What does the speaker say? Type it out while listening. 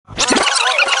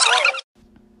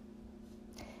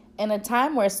In a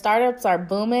time where startups are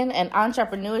booming and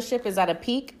entrepreneurship is at a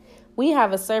peak, we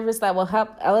have a service that will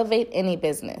help elevate any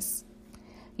business.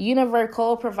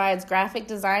 Univercole provides graphic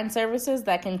design services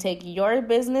that can take your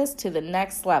business to the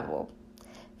next level.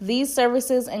 These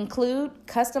services include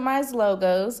customized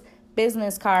logos,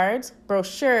 business cards,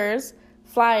 brochures,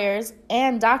 flyers,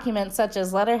 and documents such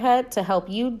as letterhead to help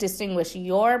you distinguish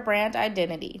your brand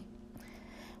identity.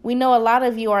 We know a lot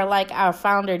of you are like our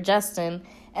founder, Justin,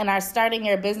 and are starting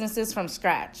your businesses from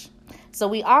scratch. So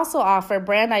we also offer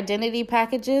brand identity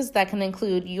packages that can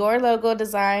include your logo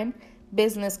design,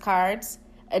 business cards,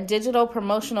 a digital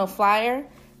promotional flyer,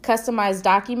 customized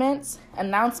documents,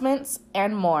 announcements,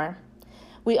 and more.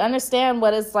 We understand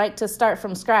what it's like to start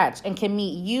from scratch and can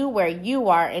meet you where you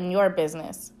are in your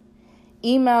business.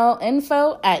 Email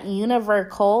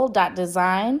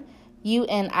info@univercole.design,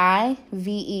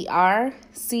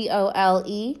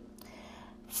 UNIVERCOLE,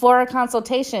 for a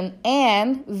consultation,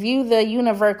 and view the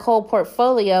Univercole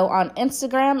portfolio on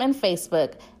Instagram and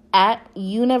Facebook at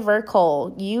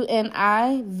Univercole,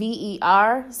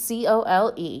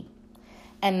 UNIVERCOLE.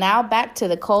 And now back to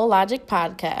the Cole Logic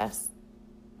Podcast.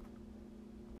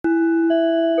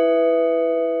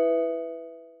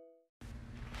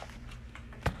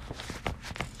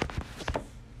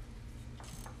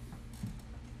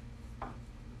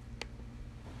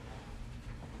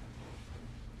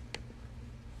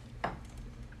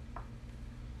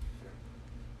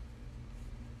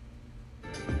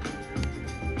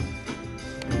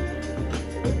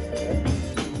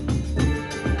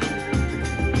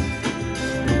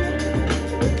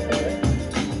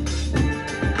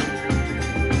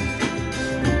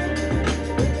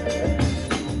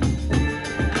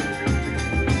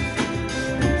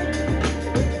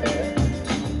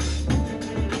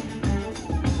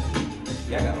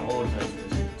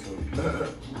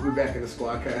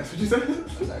 SQUADcast. What you say?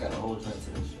 I got a whole drink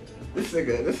to this This shit.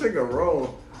 nigga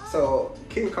roll. So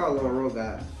King Carlo and Roll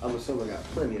I'm assuming got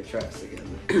plenty of tracks together.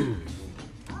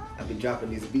 I be dropping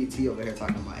these BT over here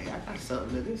talking about, hey, I got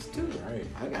something to this too. Right.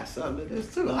 I got something to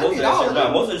this too. Most of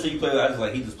the shit you play, I just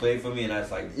like he just played for me, and I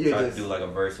just like try to do like a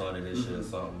verse on it and shit or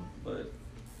something. But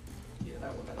yeah,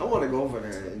 that one. I want to go over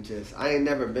there and I ain't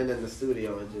never been in the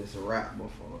studio and just rap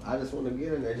before. I just want to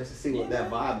get in there just to see what that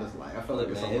vibe is like. I feel like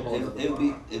it's something whole other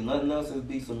vibe. If nothing else, it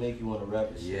beats will make you want to rap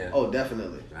and shit. Yeah. Oh,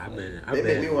 definitely. They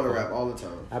make me want to rap all the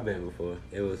time. I've been before.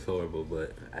 It was horrible,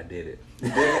 but I did it.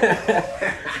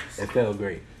 It felt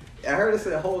great. I heard it's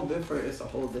a whole different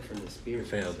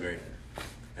experience. It felt great.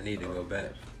 I need to go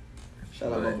back.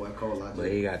 Shout out my boy Cole Logic.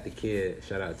 But he got the kid.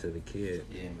 Shout out to the kid.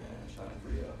 Yeah, man. Shout out to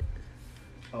Rio.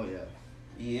 Oh yeah.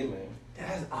 Yeah, man.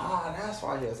 That's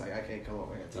why he was like, I can't come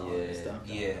over here and tell all this stuff.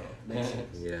 Yeah. Makes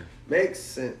sense. Yeah. Makes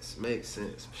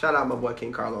sense. Shout out my boy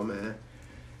King Carlo, man.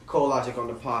 Cole Logic on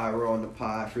the pod, Raw on the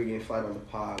pod, Free Game Flight on the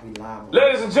pod. We live on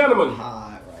Ladies and gentlemen, the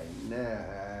pod right now.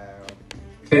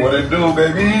 What it do,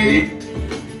 baby?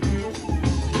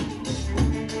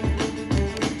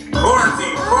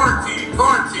 Quarantine.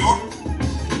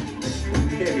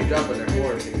 You can't be dropping that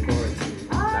quarantine.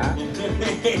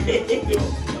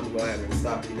 I'm going to have to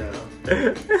stop you now.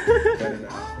 Cut it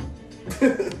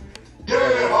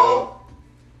out.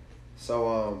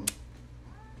 So,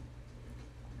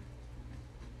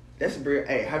 that's brilliant.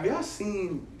 Hey, have y'all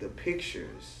seen the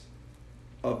pictures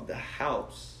of the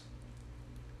house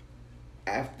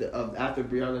after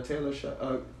Breonna Taylor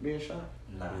being shot?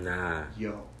 Nah.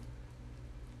 Yo,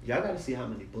 y'all gotta see how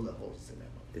many bullet holes is in that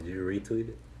one. Did you retweet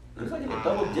it? It's like in the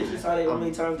double digits how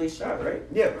many times they shot, right?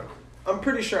 Yeah, bro. I'm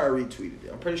pretty sure I retweeted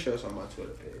it. I'm pretty sure it's on my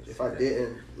Twitter page. If I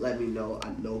didn't, let me know. I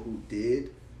know who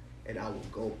did, and I will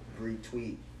go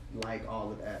retweet, like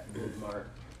all of that, bookmark,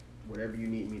 whatever you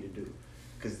need me to do.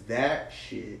 Because that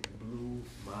shit blew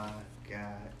my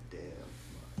goddamn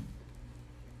mind.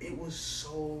 It was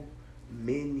so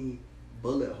many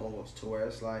bullet holes to where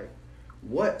it's like,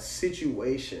 what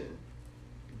situation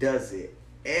does it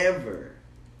ever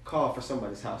call for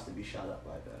somebody's house to be shot up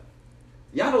like that?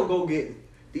 Y'all don't go get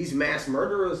these mass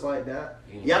murderers like that.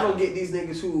 Y'all don't get these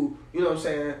niggas who, you know what I'm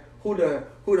saying, who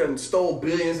done stole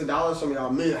billions of dollars from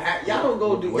y'all. Y'all don't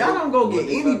go get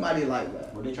anybody like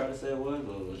that. What they try to say it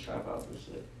was a trap house and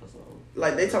shit or something.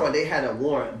 Like they talking about they had a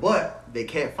warrant, but they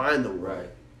can't find the warrant.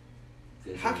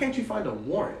 Right. How can't you find a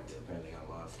warrant? Apparently got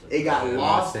lost. It got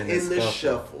lost in the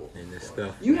shuffle. In the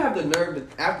stuff. You have the nerve to,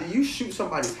 after you shoot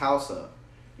somebody's house up,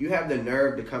 you have the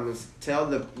nerve to come and tell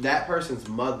that person's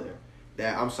mother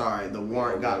that, I'm sorry, the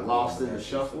warrant got lost in the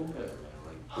shuffle.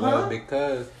 Well,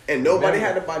 because and nobody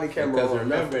had a body camera. Because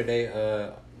remember,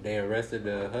 they arrested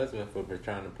the husband for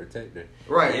trying to protect her.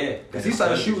 Right. Yeah. Because he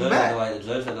started shooting back. The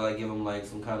judge had to like give him like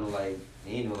some kind of like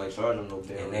he ain't even like charge him no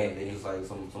bail. They just like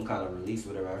some kind of release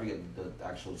whatever. I forget the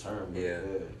actual term. Yeah.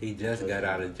 He just got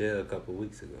out of jail a couple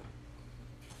weeks ago.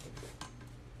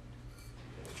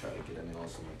 Try to get him on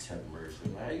some attempt murder.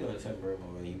 How you gonna attempt murder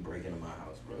when you break into my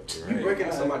house, bro? Right. You break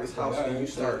into somebody's house and you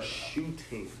start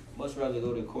shooting. Much rather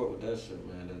go to court with that shit,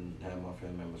 man, than have my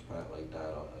family members probably like die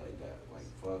like that. Like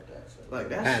fuck that shit. Like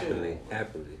that happily, shit.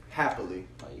 Happily.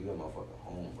 Like you in my fucking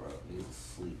home, bro. Niggas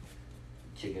asleep.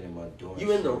 Kicking in my door.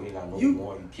 You in the you ain't got no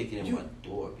more. You kicking in my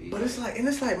door, bitch. But it's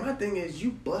like my thing is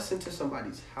you bust into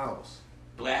somebody's house.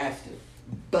 Blasting.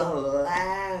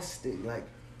 Like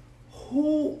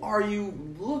who are you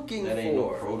looking for? That ain't no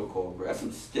protocol, bro. That's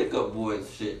some stick up boys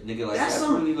shit, nigga. Like that's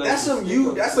some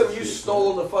you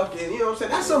stole the fucking, you know what I'm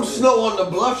saying? That's some snow on the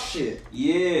bluff shit.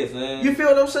 Yes, man. You feel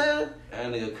what I'm saying? That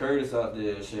nigga Curtis out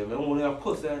there and shit, man. When I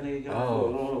push that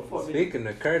nigga, speaking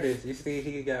of Curtis, you see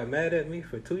he got mad at me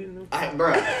for tweeting him?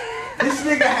 This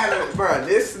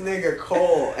nigga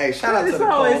Cole. Hey, shout out to the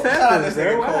Cole. Shout out to this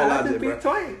nigga Cole out there,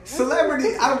 bro.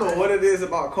 Celebrity, I don't know what it is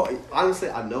about Cole. Honestly,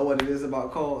 I know what it is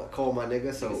about Cole. Cole, my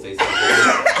nigga, so. Me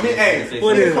and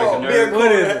Cole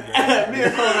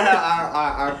had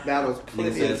our battles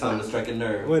plenty of times. Strike a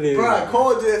nerve. Bro,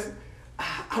 Cole just,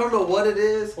 I don't know what it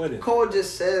is. Cole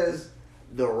just says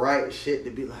the right shit to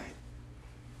be like,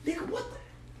 nigga, what the?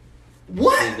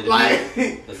 What? Like,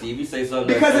 if you say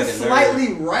something because it's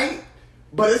slightly right,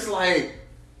 but it's like,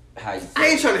 how you I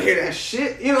ain't trying to hear that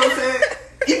shit. You know what I'm saying?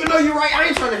 Even though you're right, I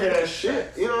ain't trying to hear that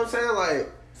shit. You know what I'm saying? Like,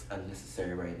 it's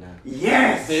unnecessary right now.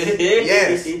 Yes.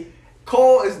 Yes.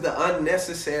 Cole is the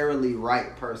unnecessarily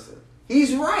right person.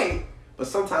 He's right, but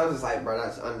sometimes it's like, bro,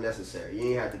 that's unnecessary.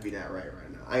 You ain't have to be that right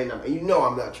now. I'm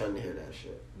not trying to hear that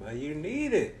shit. But you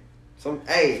need it.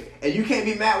 And you can't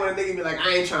be mad when a nigga be like,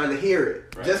 I ain't trying to hear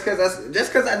it. Right. Just cause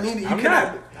I need it, you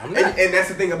cannot. And that's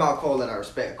the thing about Cole that I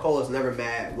respect. Cole is never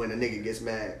mad when a nigga gets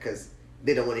mad because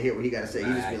they don't want to hear what he got to say.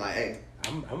 He just be like, hey.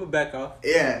 I'm gonna back off.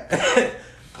 Yeah.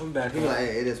 I'm back off. He like,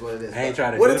 hey, it is what it is. I ain't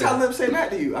trying to what did Talib say back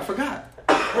to you? I forgot.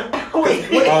 He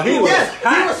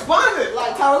responded.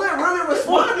 Like Talib really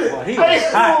responded. He was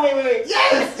hot. Wait.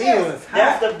 Yes. He was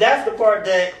hot. That's the part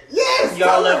that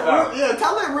y'all left out. Yeah,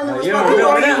 Talib really responded. You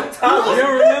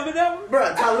don't remember that one?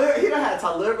 Bro, Talib, he done had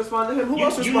Talib respond to him. Who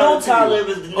else responded? You know Talib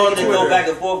is the nigga that go back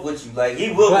and forth with you. Like,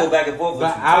 he will go back and forth with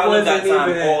you.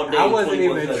 I wasn't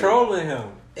even trolling him.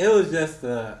 It was just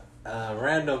a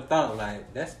random thought.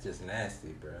 Like, that's just nasty,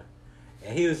 bro.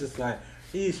 And he was just like,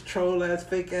 these troll ass,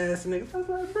 fake ass niggas. I was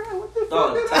like, bro, what the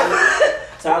fuck is that?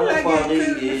 Talib Kweli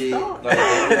is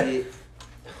like,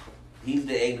 he's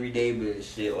the angry David and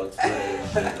shit on Twitter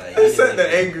and shit. Like, he said the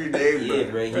angry David. Yeah,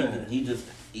 bro. He just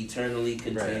eternally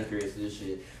cantankerous and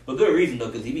shit. But good reason though,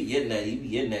 because he be getting at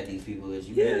these people that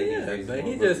you but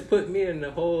he just put me in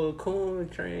the whole coon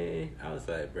train. I was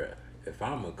like, bro, if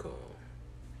I'm a coon.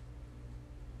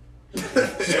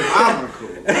 If I'm a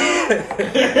coon.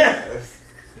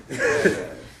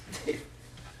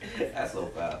 That's so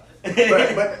foul.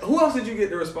 But who else did you get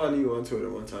to respond to you on Twitter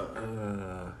one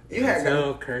time? You had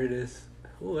Curtis.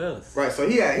 Who else? Right, so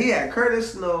he had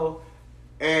Curtis Snow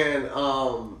and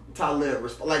Talib.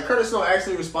 Like Curtis Snow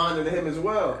actually responded to him as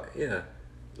well. Yeah.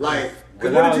 Like,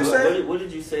 what did you say? What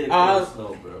did you say to Curtis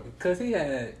Snow, bro? Because he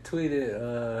had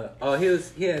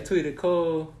tweeted. He had tweeted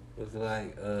Cole. Was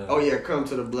like, come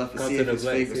to the bluff and see if it's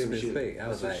fake or some shit. Fake. I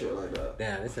was like,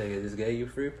 damn, this nigga just gave you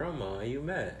free promo and you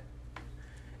mad.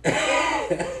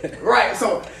 Right,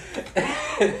 so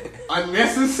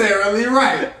unnecessarily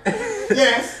right.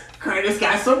 Yes, Curtis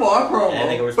got some more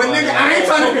promo. But nigga, I ain't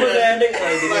trying to hear that.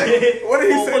 Like, what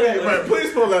did he say?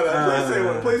 Please pull that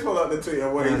up. Please pull out the tweet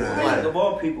of what he said. Like, of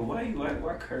all people, why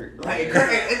Kurt? Like, Kurt,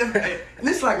 and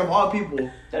it's like, of all people,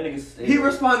 that nigga he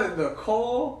responded to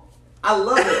Cole. I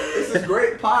love it. This is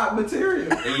great pod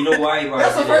material. And you know why?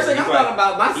 That's the first thing I thought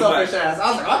about my selfish ass. I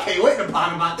was like, I can't wait to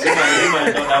pod about this. He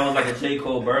might thought that was like a J.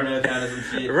 Cole burner kind of some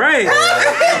shit. Right.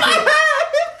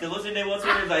 Because what's your name on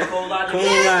Twitter? Like Cole Logic? Cole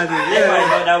Logic, yeah. Everybody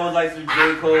thought that was like some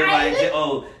J. Cole, like,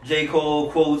 J.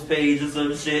 Cole quotes page or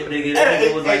some shit, nigga. That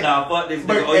nigga was like, nah, fuck this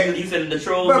nigga. You said in the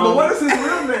trolls. But what is his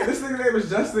real name? This nigga name is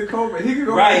Justin Coleman. He could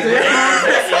go right.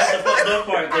 That's the fucked up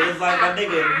part. Because it's like, my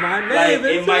nigga, like,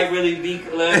 it might really be. He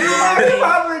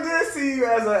probably did see you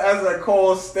as a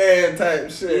Cole stan type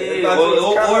shit.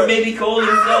 Yeah, or maybe Cole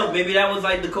himself. Maybe that was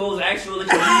like the Cole's actual.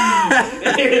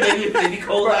 Maybe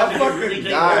Cole actually really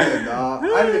dying, dog.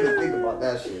 I didn't even think about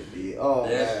that shit, B. Oh,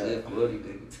 that man. Shit funny,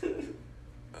 nigga.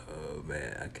 Oh,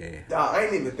 man, okay. Dog, I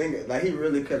ain't even thinking. Like, he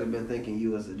really could have been thinking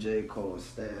you as a J. Cole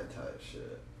stan type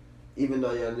shit. Even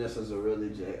though your initials are really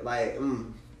J. Like,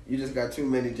 you just got too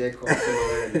many J. Cole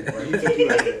similarities, bro.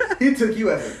 He took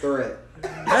you as a threat.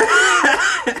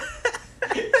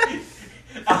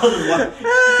 I was like,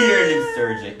 here an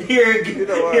insurgent.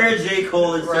 Here J.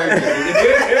 Cole insurgent.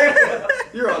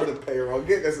 You're on the payroll.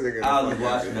 Get this nigga. I was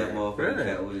watching that motherfucker.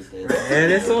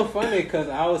 And it's so funny because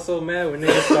I was so mad when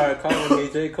niggas started calling me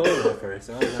J. Cole at first.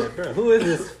 So I was like, bro, who is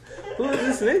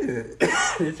this nigga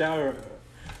that y'all are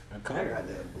calling? I got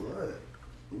that blood.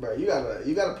 Bro, you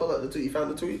gotta pull up the tweet. You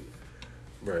found the tweet?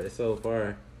 Bro, it's so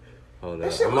far. Hold that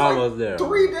up. shit I'm was almost like there.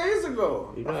 3 days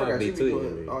ago. You know I forgot be you be tweeting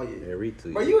doing. Oh yeah.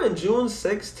 Retweet. Bro, you in June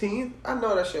 16th? I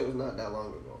know that shit was not that long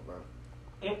ago, bro.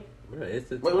 Bro, it's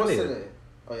the 20th. Wait, what's today?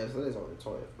 Oh yeah, today's on the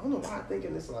 20th. I don't know why I'm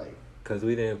thinking it's like. Cause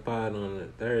we didn't pod on a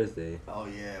Thursday. Oh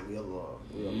yeah, we a little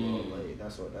late.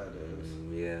 That's what that is.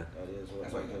 Yeah. That is what.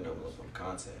 That's why you gotta double some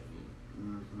content.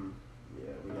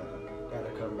 Yeah, we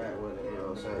gotta come back with it. You know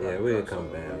what I'm saying? Yeah, we'll come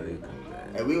back.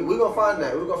 And we gonna find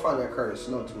that. We gonna find that Curtis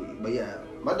Snow tweet. But yeah,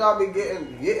 my dog be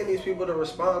getting these people to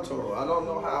respond to him. I don't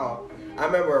know how. I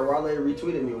remember Raleigh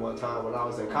retweeted me one time when I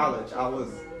was in college. I was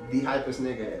the hypest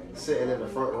nigga sitting in the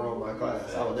front row of my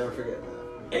class. I will never forget that.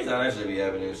 Anytime that should be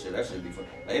happening and shit, that should be fun.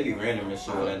 Like, it be random and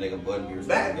shit when that nigga Button be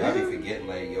responding. I be forgetting,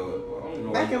 like, yo, I don't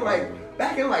know.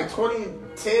 Back in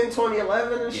 2010,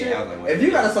 2011 and shit. Yeah, I was like, if you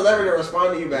got a celebrity to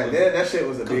respond to you back then, that shit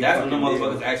was a big. That's when the deal.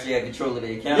 motherfuckers actually had control of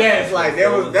their account. Yeah, it's like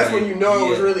that's when you know it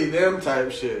was yeah. really them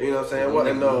type shit. You know what I'm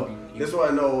saying? This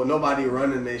wasn't nobody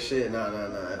running their shit. Nah.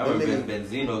 I remember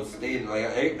Benzino stayed like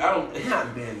I don't.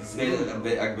 Not Benzino.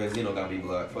 Benzino got me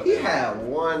blocked. Fuck He that. had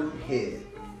one hit.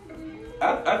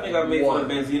 I think I made fun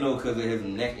of Benzino because of his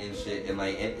neck and shit, and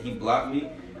he blocked me.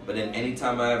 But then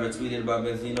anytime I ever tweeted about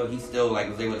Benzino, he still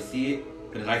was able to see it.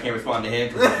 But then I can't respond to him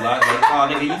because he's blocked. Like, oh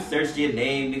nigga, you searched your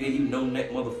name, nigga. You know neck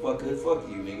motherfucker. Fuck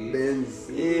you, nigga.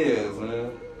 Benzino. Yeah,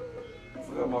 man.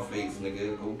 Fuck out my face,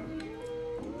 nigga. Go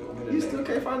You still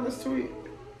can't find this tweet?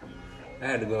 I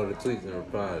had to go to tweets and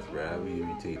replies, bro. I be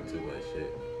retweeting too much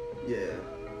shit. Yeah.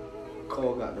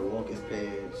 Cole got the wokest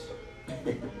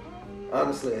page.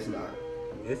 Honestly, it's not.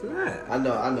 It's not. I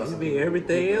know. It be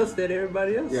everything else that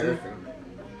everybody else see.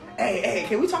 Hey,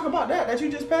 can we talk about that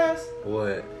you just passed?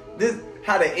 What?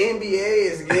 How the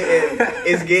NBA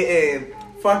is getting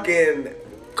fucking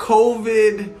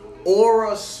COVID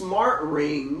Aura smart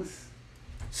rings.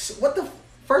 What the?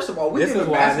 First of all, we giving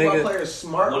basketball players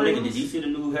smart rings. Nigga, did you see the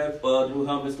new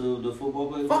helmets the football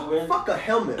players? Fuck a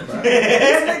helmet, bro. These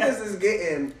niggas is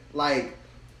getting like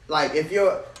if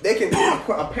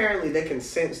apparently they can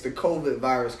sense the COVID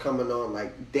virus coming on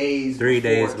like 3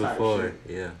 days before.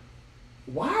 Yeah.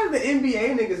 Why are the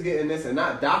NBA niggas getting this and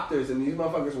not doctors and these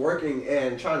motherfuckers working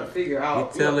and trying to figure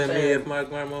out? You telling me if Mark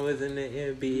Marmo was in the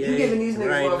NBA you giving these niggas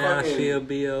right now, she'll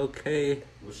be okay.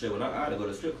 Well, shit, when I had to go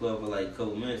to the strip club for like a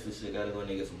couple minutes and shit, gotta go and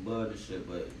get some bud and shit.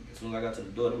 But as soon as I got to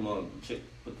the door, them all check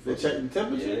the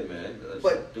temperature. Yeah, man.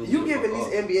 But you giving these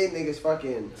NBA niggas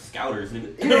fucking scouters,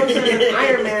 nigga. You know what I'm saying?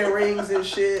 Iron Man rings and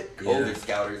shit. COVID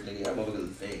scouters, nigga. That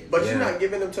motherfucker's insane. But you're not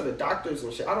giving them to the doctors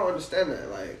and shit. I don't understand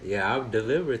that. Yeah, I've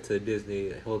delivered to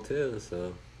Disney hotels,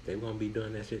 so they won't be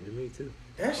doing that shit to me too.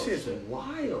 That shit's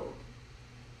wild.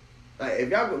 Like, if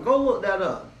y'all go look that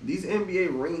up, these NBA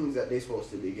rings that they supposed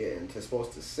to be getting,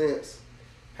 supposed to sense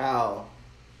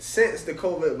the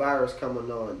COVID virus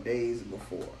coming on days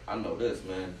before. I know this,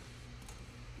 man.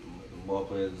 The ball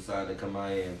players decide to come out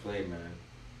here and play, man.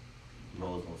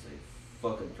 Mo's gonna say,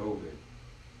 fucking COVID.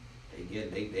 They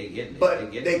get it.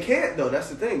 But they can't though. That's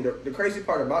the thing. The crazy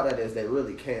part about that is they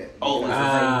really can't. He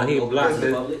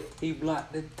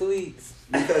blocked the tweets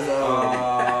because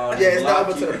it's not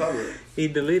open to the public. He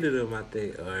deleted them, I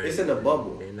think. Or it's in the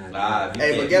bubble.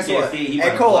 Hey, but guess what?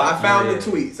 Hey Cole, I found the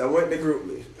tweets. I went to group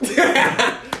me.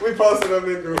 We posted them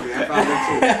in group me. I found the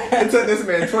tweets. It took this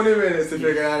man 20 minutes to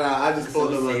figure that out. I just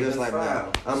pulled them up just like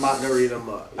that. I'm about to read them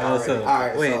up. All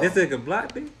right. Wait, this nigga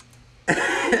blocked me?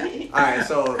 Alright,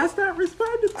 so I stopped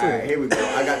responding to it. Alright, here we go.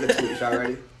 I got the tweets. Y'all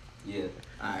ready? Yeah.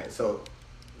 Alright, so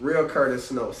Real Curtis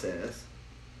Snow says,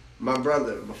 "My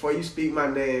brother, before you speak my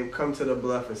name, come to the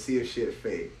bluff and see if shit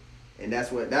fake." And that's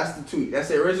the tweet. That's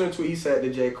the original tweet he said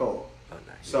to J. Cole. Oh,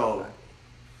 nice. So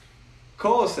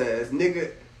Cole says,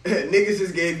 niggas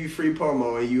just gave you free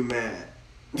promo and you mad.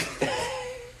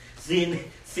 See, and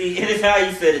it's how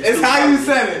you said it. It's how you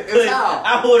said it. It's how.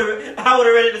 I would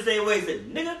have read it the same way. He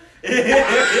said, nigga.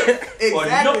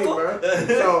 Exactly,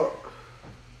 bro.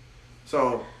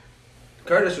 So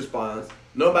Curtis responds,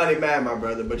 "Nobody mad, my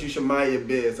brother, but you should mind your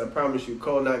biz. I promise you,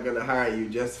 Cole not gonna hire you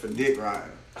just for dick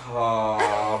riding."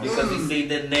 Oh, because he seen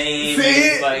the name. See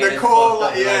it? Like, Nicole,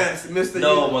 like, yes, Mr.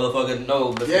 No, You. motherfucker,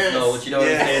 no, Mr. Yes. Snow. What you know what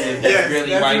I'm saying is Yes, really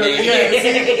that's my really- name. Yeah,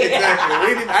 see,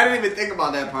 exactly. I didn't even think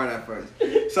about that part at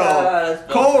first. So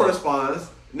Cole responds,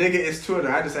 "Nigga, it's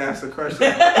Twitter. I just asked a question."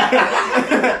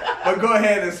 But go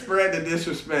ahead and spread the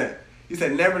disrespect. He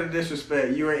said, "Never the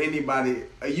disrespect. You or anybody.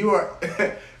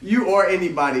 You or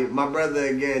anybody. My brother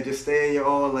again. Just stay in your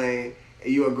own lane.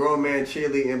 And you a grown man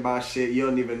cheerleading about shit you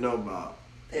don't even know about."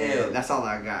 Yeah, that's all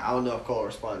I got. I don't know if Cole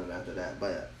responded after that,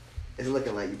 but it's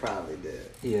looking like you probably did.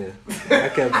 Yeah, I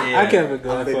kept it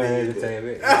going for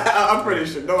entertainment. I'm pretty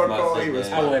sure. No, Cole, he I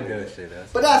responded. wasn't doing shit else.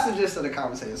 But that's the gist of the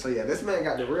conversation. So yeah, this man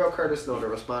got the real Curtis Snow to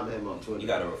respond to him on Twitter. You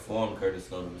gotta reform Curtis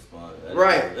Snow to respond.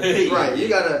 Right. You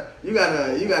gotta.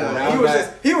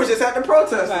 He was just at the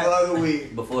protest the other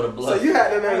week Before the blood. So you had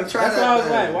to know to try That's that. why I was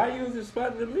thing. like, why you was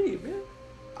responding to me, man?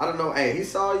 I don't know. Hey, he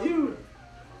saw you.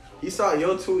 He saw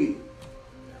your tweet.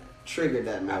 Triggered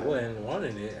that man. I wasn't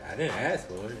wanting it. I didn't ask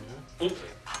for it. You know?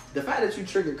 The fact that you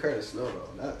triggered Curtis Snow though,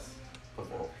 that's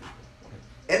of all people.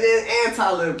 And then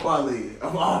anti-Lib Kweli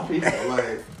of all people,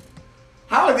 like,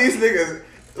 how are these niggas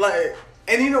like?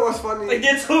 And you know what's funny? Like,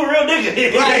 they're two real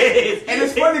niggas. Right. And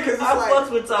it's funny because it's I like,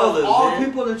 fucks with Tyler, of all man.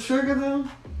 people to trigger them,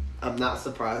 I'm not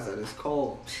surprised that it's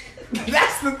Cole.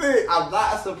 That's the thing. I'm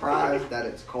not surprised that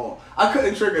it's Cole. I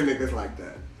couldn't trigger niggas like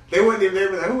that. They wouldn't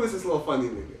even be like, who is this little funny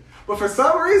nigga? But for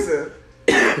some reason,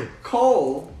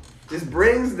 Cole just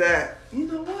brings that, you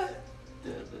know what?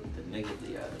 The nigga,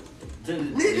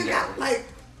 Nigga got, like,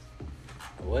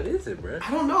 What is it, bro?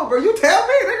 I don't know, bro. You tell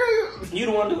me, nigga. You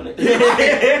the one doing it. You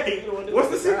the one doing What's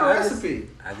the it. secret recipe?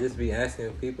 I just be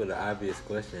asking people the obvious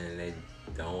question and they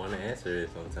don't want to answer it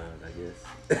sometimes, I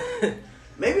guess.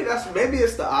 Maybe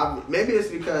it's the obvious. Maybe it's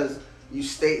because you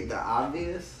state the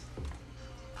obvious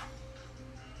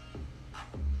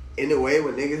in a way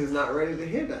when niggas is not ready to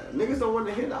hear that. Niggas don't want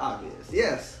to hear the obvious.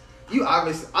 Yes, you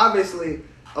obviously.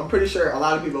 I'm pretty sure a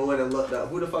lot of people went and looked up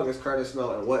who the fuck is Curtis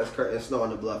Snow and what is Curtis Snow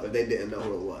on the Bluff if they didn't know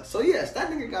who it was. So yes, that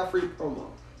nigga got free promo,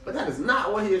 but that is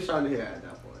not what he was trying to hear at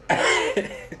that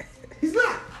point. He's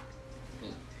not.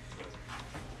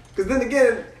 Because then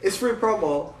again, it's free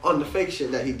promo on the fake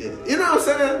shit that he did. You know what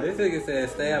I'm saying? This nigga said,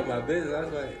 stay out my business. I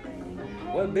was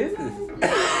like, what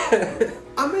business?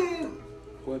 I mean,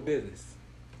 What business?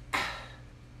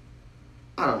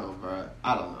 I don't know, bro.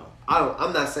 I don't know.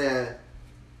 I'm not saying.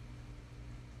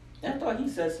 I thought he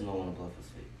said Snow on the Bluff was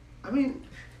fake. I mean,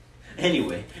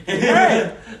 Anyway. Right.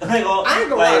 I ain't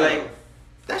gonna lie. like,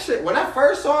 That shit. When I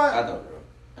first saw it, I thought, bro.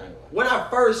 I ain't gonna lie. when I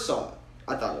first saw it,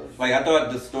 I thought it was. Like, I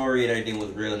thought the story and everything was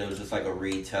real, and it was just like a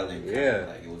retelling. Yeah.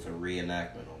 Like, it was a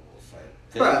reenactment almost.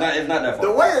 Like, Bruh, it's not that far.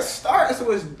 The way it starts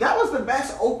that was the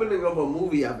best opening of a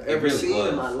movie I've ever seen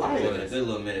in my life. It was a good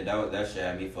little minute. That shit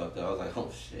had me fucked up. I was like,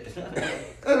 oh shit.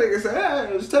 That nigga said,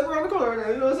 "Hey, just step around the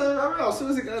corner." You know what I'm saying? I mean, as soon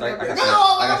as he got Like, that, I bitch,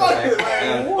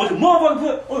 got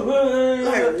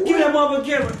motherfucker, give me that motherfucker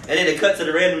camera. And then they cut to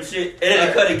the random shit, and then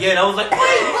they cut again. I was like,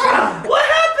 wait, what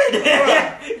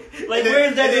happened? Like,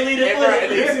 where's that deleted And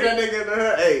then you see footage? that nigga in the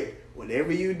hood. Hey,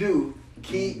 whatever you do,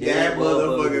 keep Yeah, that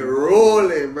motherfucker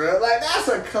rolling, bro. Like, that's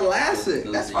a classic.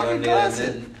 That's The fucking young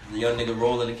classic. nigga, the young nigga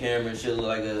rolling the camera and shit look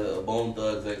like a Bone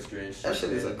Thugs extra and shit. That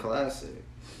shit is a man. classic.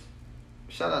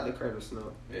 Shout out to Curtis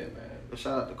Snow. Yeah, man. And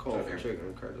shout out to Cole for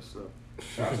triggering Curtis Snow.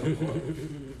 Shout out to the boy.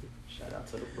 Shout out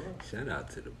to the Bluff. Shout out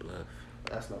to the Bluff.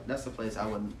 That's the place I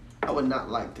would not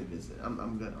like to visit.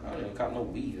 I'm good on I don't even that. cop no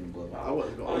weed in the Bluff. I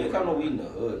wouldn't go I don't even anywhere. cop no weed in the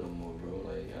hood no more, bro.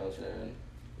 Like, you know what I'm saying?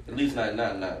 At least not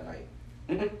like.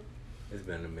 It's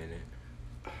been a minute.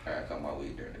 I got my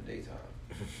weed during the daytime.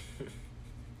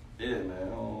 Yeah, man. I don't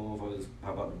know if I just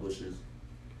pop out the bushes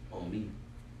on me.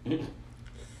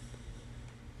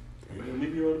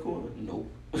 Maybe around the corner. Nope.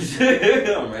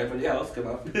 I'm right for the house. Come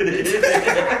out.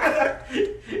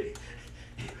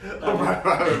 I'm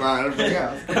right for the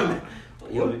house.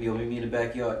 You want me in the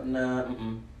backyard? Nah.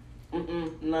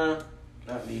 Nah.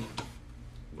 Not me.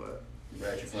 But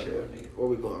Right your front door, nigga. where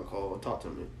we going, Cole? Talk to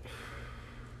me.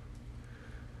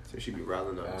 So she be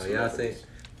riling up. Oh, y'all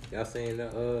seen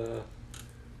the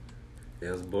they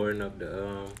was boarding up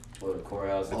the Or the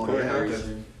courthouse. Oh, courthouse.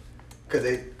 Cause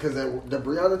the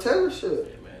Breonna Taylor shit.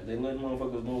 Yeah, man. They let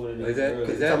motherfuckers know what it Is that-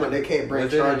 early. is that- Talking about they can't bring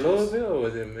was it charges. in Louisville or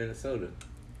was it in Minnesota?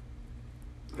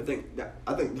 I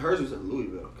think hers was in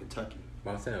Louisville, Kentucky.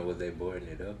 I'm saying, was they boarding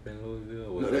it up in Louisville?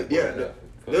 Or was No, they they boarding up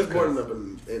they was boarding up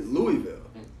in Louisville,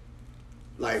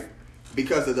 like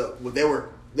because of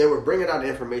they were bringing out the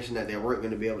information that they weren't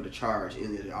going to be able to charge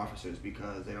any of the officers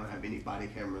because they don't have any body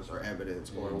cameras or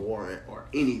evidence or a warrant or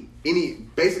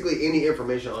basically any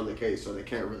information on the case, so they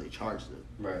can't really charge them.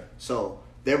 Right. So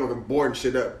they were boarding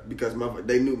shit up because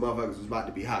they knew motherfuckers was about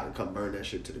to be hot and come burn that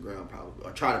shit to the ground, probably, or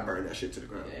try to burn that shit to the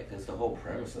ground. Yeah, because the whole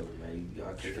premise of it, man,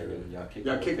 y'all kicked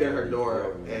in her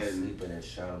door and sleeping and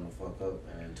shot him the fuck up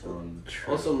and told him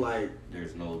on some like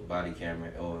there's no body camera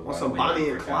or on some Bonnie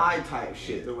and Clyde type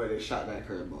shit. The way they shot that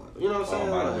curveball, you know what I'm saying?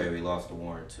 By the way, we lost the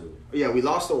warrant too. Yeah, we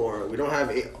lost the warrant. We don't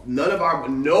have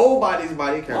nobody's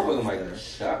body camera. I might get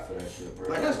shot for that shit, bro.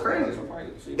 Like that's crazy.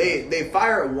 They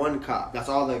fired one cop. That's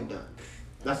all they've done.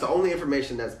 That's the only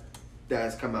information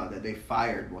that's come out, that they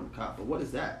fired one cop. But what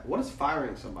is that? What is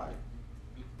firing somebody?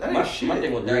 That ain't shit. My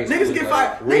thing with that niggas get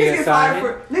fired. Niggas get fired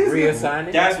for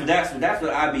reassigning. That's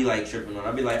what I be like tripping on.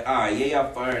 I be like, all right, yeah,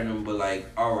 y'all firing them, but like,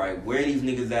 all right, where these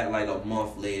niggas at like a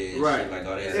month later? And right. Shit, like,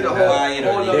 oh, that's in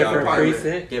a whole different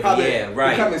precinct. Yeah,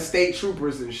 right. Becoming state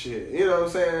troopers and shit. You know what I'm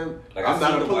saying? Like, I'm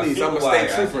not a police. I'm a state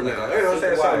trooper now. You know what I'm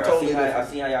saying? Something totally different. I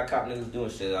see how y'all cop niggas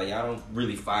doing shit. Like, y'all don't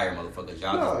really fire motherfuckers.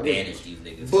 Y'all just banish these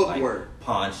niggas. Book like, work.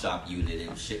 Pawn shop unit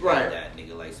and shit right. like that,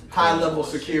 nigga. Like some high level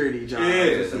security jobs.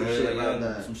 Yeah, some shit like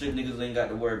that. Some shit niggas ain't got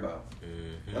to worry about.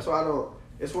 Mm-hmm. That's why I don't.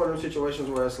 It's one of those situations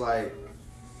where it's like,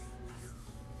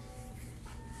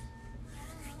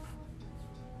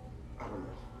 I don't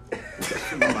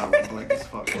know. My mind was blank as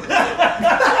fuck.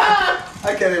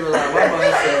 I can't even lie. My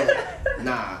mind said,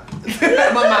 nah.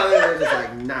 My mind was just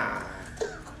like, nah.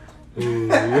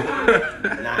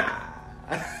 Nah.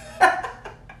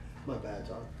 My bad,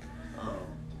 y'all.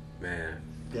 Man.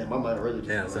 Yeah, my mind really just.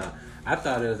 Damn, so I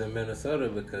thought it was in Minnesota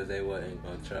because they wasn't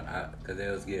gonna because they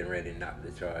was getting ready not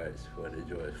to charge for the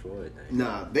George Floyd thing.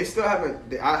 Nah, they still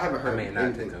haven't. I haven't heard. I mean, not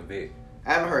anything. to convict.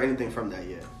 I haven't heard anything from that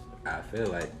yet. I feel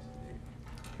like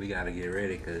we gotta get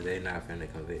ready because they not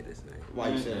finna convict this thing. Why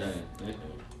you say that?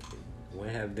 When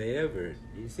have they ever?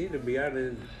 You see the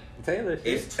Breonna Taylor shit.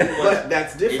 It's too much. But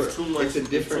that's different. It's too much. It's a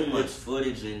different. It's too much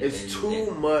footage. It's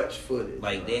too much footage.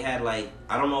 Like they had like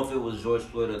I don't know if it was George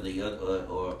Floyd or the other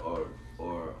or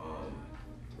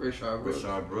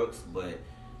Rayshard Brooks, but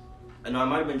no, it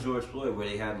might have been George Floyd where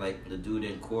they had like the dude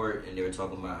in court and they were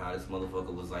talking about how this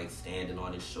motherfucker was like standing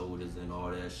on his shoulders and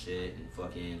all that shit and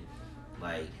fucking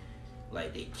like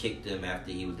they kicked him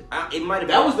after he was. It might have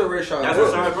been. That was the Rayshard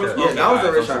Brooks. Yeah, that was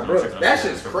the Rayshard Brooks. That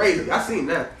shit's crazy. I seen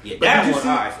that.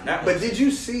 Yeah, but did you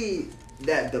see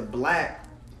that the black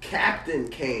captain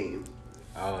came?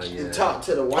 Oh yeah. And talked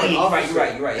to the white officer.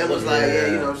 You're right. And was like, yeah,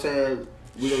 you know what I'm saying?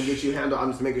 We gonna get you handled.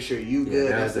 I'm just making sure you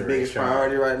good. That's the biggest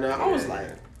priority right now. I was like,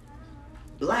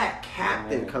 black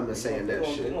captain coming saying that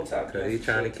shit. Cause he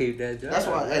trying to keep that job. That's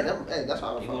why. That's why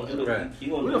I'm fucking.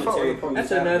 Right.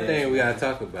 That's another thing we gotta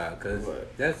talk about. Cause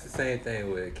that's the same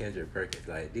thing with Kendrick Perkins.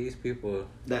 Like these people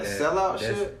that sellout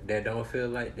shit. That don't feel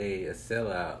like they a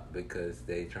sellout because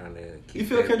they trying to keep. You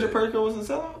feel Kendrick Perkins was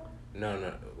a sellout?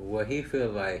 No. Well, he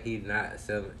feel like he not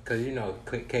selling because you know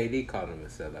KD called him a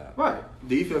sellout. Right.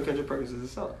 Do you feel Kendrick Perkins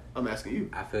is a sellout? I'm asking you.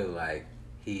 I feel like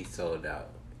he sold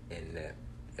out in that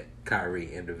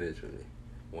Kyrie individually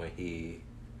when he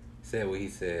said what he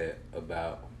said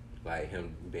about like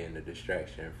him being a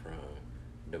distraction from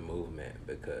the movement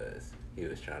because he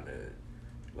was trying to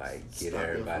like get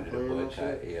everybody to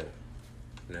boycott. Yeah.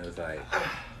 And it was like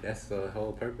that's the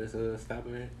whole purpose of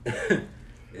stopping it.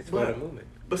 It's for the movement.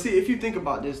 But see, if you think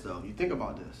about this though,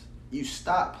 you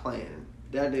stop playing.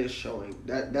 That is showing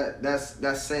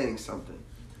that's saying something.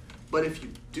 But if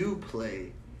you do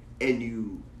play and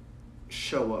you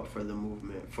show up for the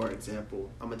movement, for example,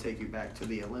 I'm gonna take you back to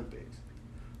the Olympics.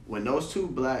 When those two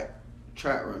black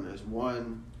track runners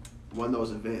won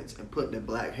those events and put their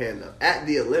black hand up at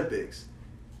the Olympics,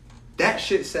 that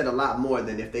shit said a lot more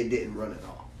than if they didn't run at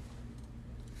all.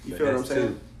 You feel what I'm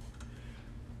saying?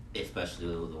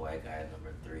 Especially with the white guy at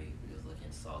number 3 who was looking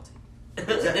salty.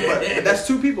 but that's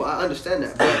two people. I understand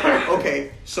that. But,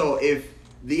 okay, so if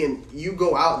you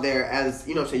go out there as,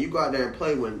 you know what I'm saying, you go out there and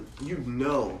play when you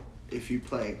know if you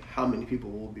play how many people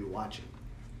will be watching.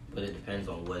 But it depends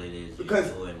on what it is because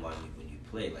you're doing when you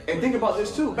play. Like, and think about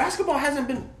this too. Basketball hasn't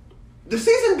been... The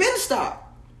season been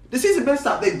stopped.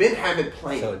 They've been having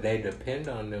playing. So they depend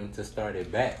on them to start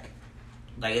it back.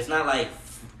 Like, it's not like...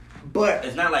 But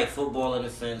it's not like football in a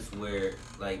sense where,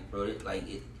 like, bro,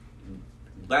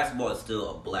 basketball is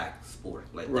still a black sport.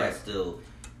 Like, that's still...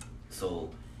 So,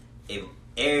 if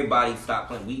everybody stop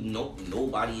playing,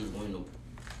 nobody is going to...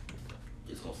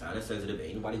 It's going to sound insensitive.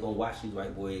 Ain't nobody going to watch these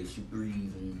white boys shoot threes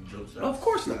and jump shots. Of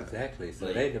course not. Exactly.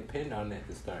 So they depend on that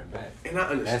to start back. And I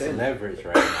understand that's leverage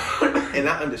right now. And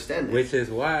I understand that. Which is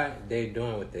why they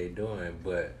doing what they doing.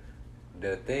 But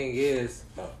the thing is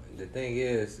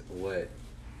what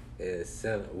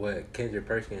Kendrick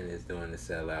Perkins is doing to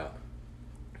sell out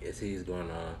is he's going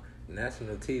on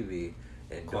national TV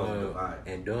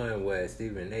and doing what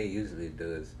Stephen A. usually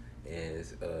does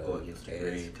is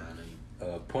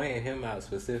pointing him out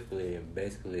specifically and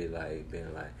basically like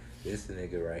being like, this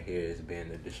nigga right here is being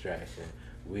a distraction.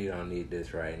 We don't need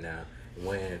this right now.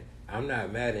 When I'm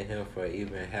not mad at him for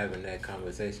even having that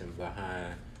conversation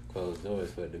behind closed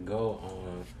doors, but to go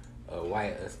on a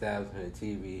white establishment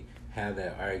TV, have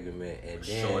that argument, and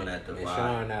then showing out the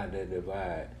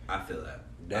divide. I feel that.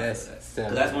 That's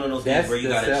selling. That's one of those things where you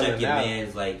gotta check your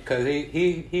man's like. Cause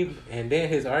he and then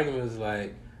his argument was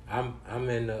like, I'm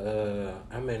in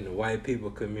the white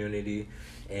people community,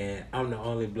 and I'm the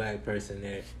only black person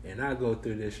there, and I go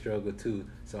through this struggle too,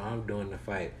 so I'm doing the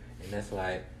fight, and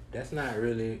that's not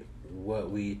really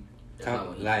what we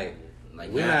talk like.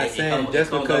 Like we're not saying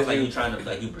just because like you trying to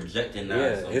like you projecting now.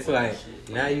 Yeah, it's like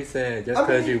now you saying just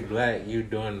because you black you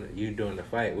doing the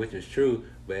fight, which is true,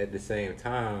 but at the same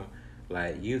time,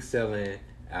 like you selling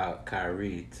out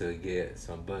Kyrie to get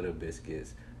some butter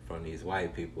biscuits from these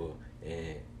white people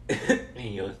and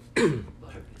in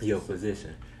your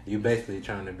position. You basically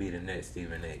trying to be the next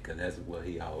Stephen A. because that's what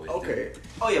he always did.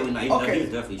 Oh yeah, he's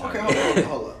definitely trying.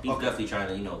 Hold up. He's definitely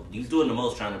trying to, he's doing the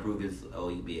most trying to prove his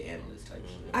he be an analyst type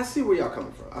shit. I see where y'all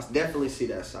coming from. I definitely see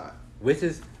that side. Which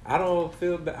is I don't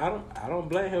feel bad. I don't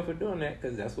blame him for doing that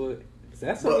because that's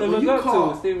something to look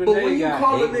up to. Stephen A. got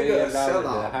 $8 million,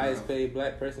 the highest paid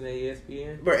black person at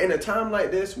ESPN. But in a time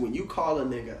like this, when you call a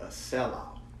nigga a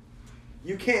sellout,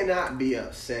 you cannot be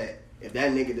upset if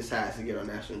that nigga decides to get on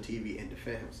national TV and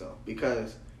defend himself.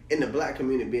 Because in the black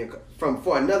community,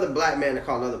 for another black man to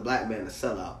call another black man a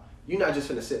sellout, you're not just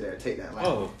gonna sit there and take that life.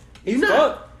 Oh, he's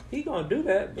not. He gonna do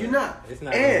that. You're not. It's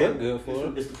not gonna look good for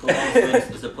him.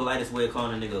 It's the politest way of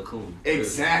calling a nigga a coon.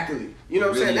 Exactly. You know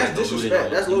what I'm saying? That's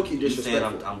disrespect. That's low key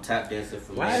disrespectful. Saying I'm tap dancing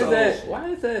for Why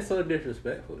is that so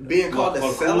disrespectful? Though? Being called a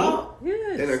sellout?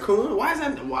 Yes. And a coon? Why is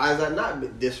that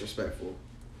not disrespectful?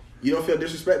 You don't feel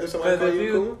disrespected if somebody call you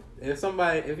a coon?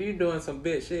 If you doing some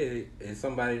bitch shit, is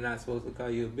somebody not supposed to call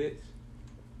you a bitch?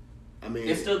 I mean,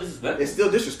 it's still disrespectful. It's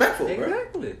still disrespectful,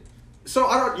 exactly. Bro.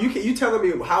 So you telling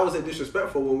me how is it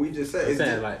disrespectful when we just said it's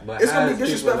gonna be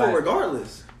disrespectful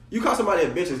regardless. You call somebody a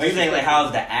bitch. Are you saying like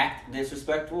how's the act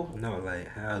disrespectful? No, like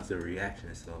how's the reaction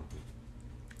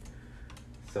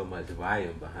so much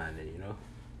volume behind it, you know?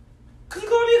 Cause you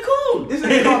call me a coon. This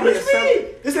ain't call me a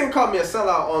sellout. This ain't call me a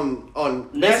sellout on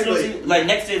national TV. Like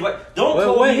next day, what? Don't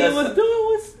call what me he was doing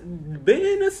was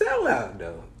being a sellout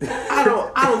though. I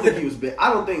don't think he was big.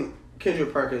 I don't think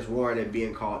Kendrick Perkins warranted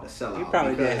being called a sellout. He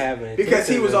probably didn't have it because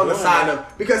he was on the side of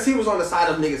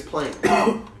niggas playing.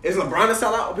 Is LeBron a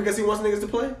sellout because he wants niggas to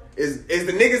play? Is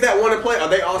the niggas that want to play, are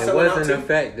they all selling out too? It wasn't the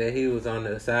fact that he was on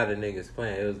the side of niggas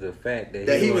playing. It was the fact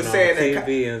that he was saying on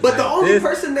TV and but the only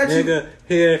person that nigga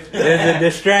here is a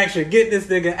distraction. Get this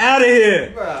nigga out of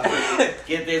here.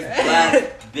 Get this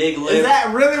black big lip. Is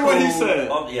that really what he said?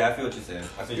 Oh, yeah, I feel what you're saying.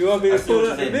 You want me to pull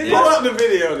up the video? Pull up the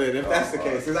video then, if that's the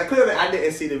case. Because I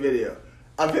didn't see the video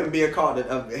of him being called,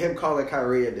 of him calling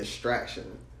Kyrie a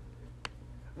distraction.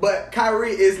 But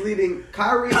Kyrie is leading.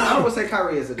 I don't want to say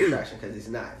Kyrie is a distraction because he's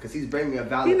not. Because he's bringing a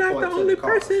valid point to the cause. He's not the only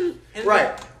person.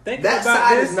 Right. That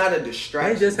side is not a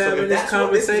distraction. They just having this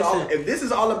conversation. If this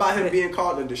is all about him being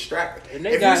called a distraction,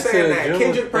 if you're saying that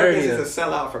Kendrick Perkins is a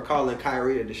sellout for calling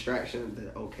Kyrie a distraction,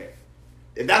 then okay.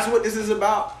 If that's what this is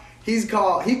about,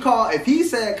 if he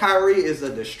said Kyrie is a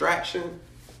distraction,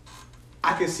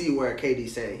 I can see where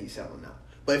KD's saying he's selling out.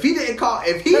 But if he didn't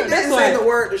say the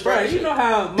word distraction, you know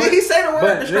how much, did he say the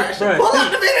word distraction? Pull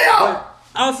up the video.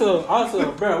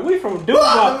 Also, bro, we from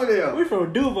Duval. We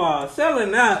from Duval.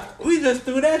 Selling out. We just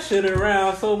threw that shit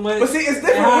around so much. But see, it's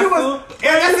different.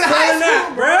 That's in high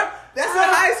school, bro. That's in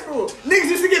high school. Niggas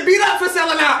used to get beat up for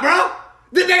selling out, bro.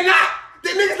 Did they not?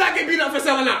 Did niggas not get beat up for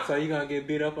selling out? So you gonna get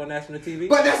beat up on national TV?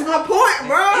 But that's my point,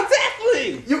 bro.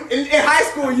 Exactly. You in high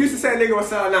school, you used to say a nigga was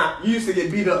selling out. You used to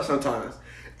get beat up sometimes.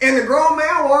 In the grown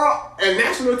man world and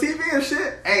national TV and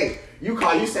shit, hey, you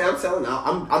say I'm selling out.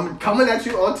 I'm coming at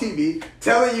you on TV,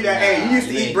 telling you that hey, you used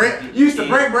to eat bread. You used to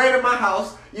break bread in my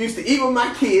house. You used to eat with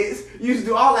my kids. You used to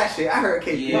do all that shit. I heard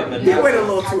KD. Yeah, he went a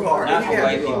little too hard. Not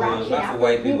for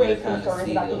white people. We raised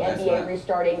concerns about the NBA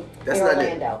restarting in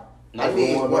Orlando. I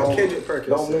need what Kendrick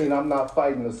Perkins don't mean I'm not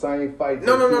fighting the same fight.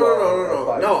 No.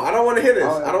 I don't want to hear this.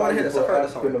 I don't want to hear this.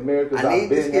 African Americans, I need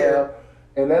this here.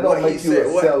 And that don't make you a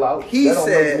sellout. He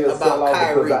said about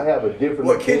Kyrie. Because I have a different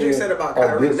what Kendrick said about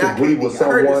Kyrie, not KD. I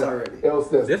heard this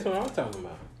already. This what I'm talking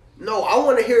about. No, I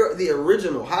want to hear the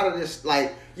original. How did this,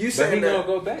 like, you said but he gonna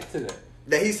go back to that.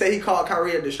 That he said he called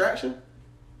Kyrie a distraction?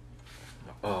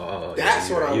 That's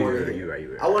what I want to hear. You're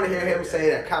right. I want to hear him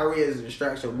say that Kyrie is a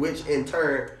distraction, which in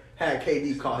turn had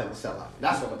KD call him a sellout.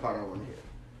 That's what the part I want to hear.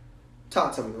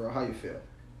 Talk to me, bro. How you feel?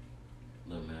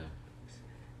 Look, man.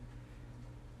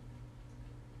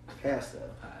 Cast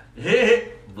up.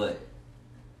 But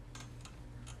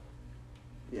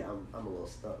yeah, I'm a little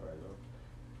stuck right now.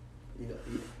 You know,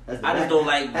 I just don't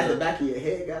like. Has the back of your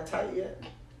head got tight yet?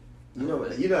 You know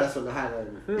that's from the highlight.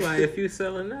 Like if you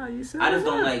selling now, you selling. I just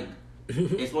don't like.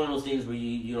 It's one of those things where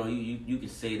you can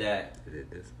say that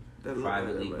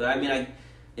privately, but I mean, like,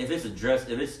 if it's addressed,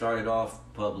 if it started off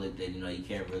public, then you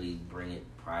can't really bring it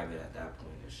private at that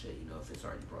point and shit. If it's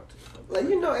already brought to the public.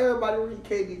 Like everybody read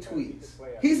KD tweets.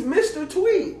 He's Mr.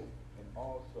 Tweet.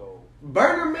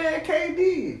 Burner Man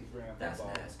KD. That's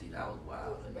nasty. That was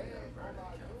wild.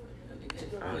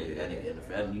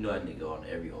 That nigga on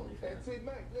every OnlyFans. Listen,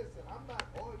 I'm not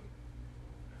arguing.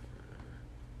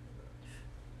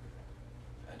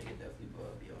 That nigga definitely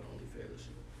be on OnlyFans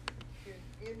shit.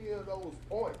 Any of those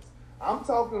points. I'm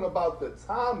talking about the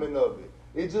timing of it.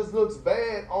 It just looks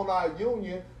bad on our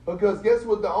union because guess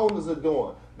what the owners are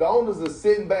doing? The owners are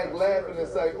sitting back laughing and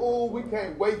say, "Oh, we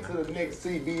can't wait till the next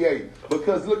CBA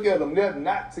because look at them, they're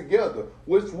not together,"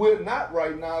 which we're not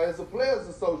right now as a players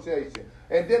association.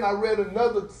 And then I read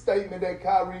another statement that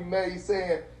Kyrie made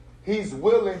saying he's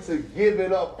willing to give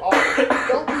it up all.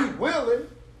 Don't be willing.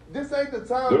 This ain't the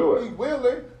time to be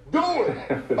willing. Do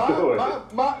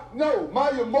it.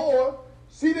 Maya Moore.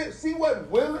 She wasn't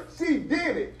willing. She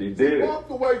did it. She walked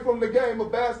away from the game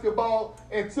of basketball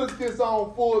and took this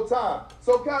on full time.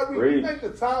 So, Kyrie, this ain't the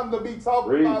time to be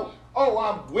talking about, oh,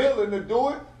 I'm willing to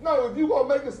do it. No, if you going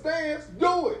to make a stance,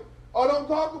 do it. Or don't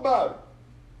talk about it.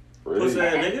 What's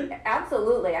that, nigga?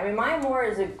 Absolutely. I mean, Maya Moore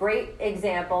is a great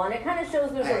example, and it kind of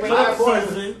shows there's a range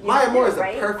Maya Moore is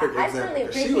a perfect I example. certainly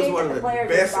appreciate She was one of the players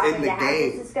best are in the to have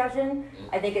game. this discussion.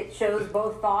 I think it shows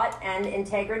both thought and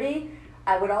integrity.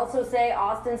 I would also say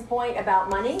Austin's point about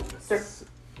money.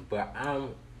 But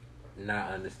I'm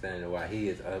not understanding why he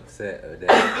is upset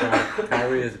that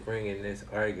Kyrie is bringing this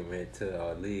argument to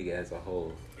our league as a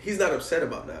whole. He's not upset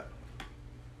about that.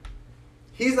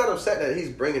 He's not upset that he's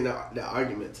bringing the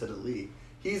argument to the league.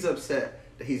 He's upset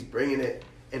that he's bringing it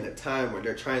in a time where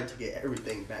they're trying to get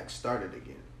everything back started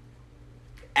again.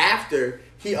 After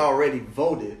he already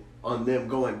voted on them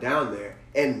going down there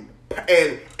and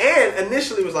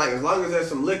initially was like, as long as there's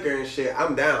some liquor and shit,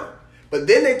 I'm down. But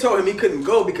then they told him he couldn't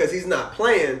go because he's not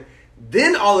playing.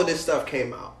 Then all of this stuff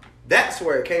came out. That's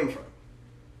where it came from.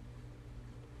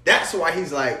 That's why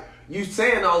he's like, you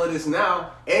saying all of this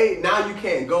now, now you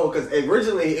can't go. Because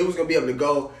originally it was going to be able to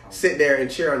go sit there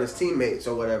and cheer on his teammates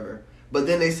or whatever. But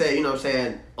then they say,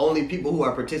 only people who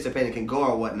are participating can go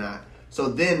or whatnot. So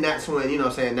then that's when,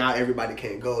 now everybody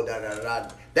can't go, da-da-da-da.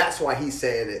 That's why he's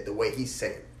saying it the way he's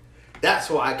saying it. That's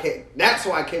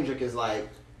why Kendrick is like,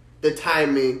 the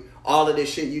timing, all of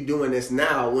this shit you doing this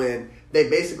now when they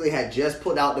basically had just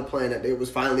put out the plan that they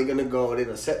was finally going to go. They're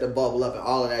going to set the bubble up and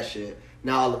all of that shit.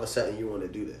 Now all of a sudden you want to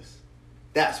do this.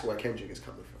 That's where Kendrick is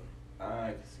coming from.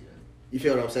 I can see that. You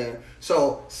feel what I'm saying?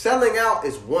 So selling out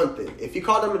is one thing. If you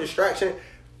call them a distraction,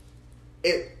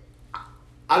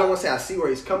 I don't want to say I see where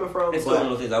he's coming from. It's one of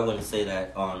those things I wouldn't say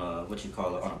that on on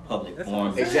a public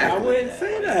forum. Exactly. I wouldn't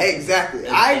say that. Exactly.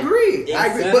 I agree.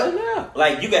 But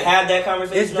like you could have that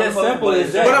conversation. It's just simple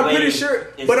as that. But I'm pretty sure.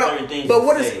 But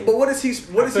what is he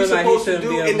supposed to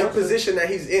do in the position that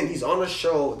he's in? He's on a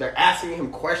show. They're asking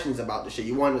him questions about the shit.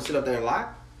 You want him to sit up there and lie?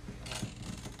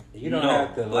 You don't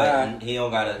have to lie. He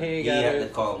don't gotta. He have to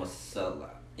call him a sellout.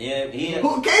 Yeah,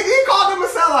 KD called him a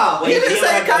sellout. He didn't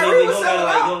say Kyrie was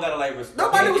sellout. You don't gotta respect.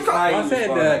 Nobody was calling. I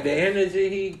said the energy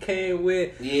he came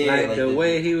with, like the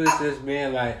way he was just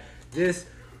being like, just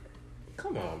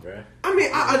come on, bro. I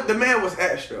mean, the man was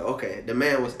extra. Okay, the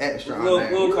man was extra.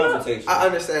 Little confrontation. I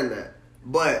understand that,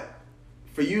 but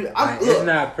for you, it's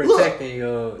not protecting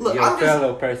your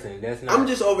fellow person. That's not. I'm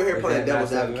just over here playing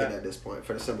devil's advocate at this point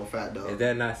for the simple fact, though. Is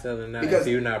that not selling out? Because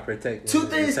if you're not protecting. Two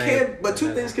things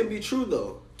can be true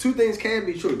though. Two things can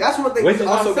be true. That's one thing we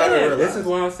also got to realize. This is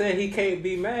what I'm saying. He can't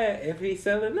be mad if he's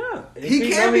selling out. If he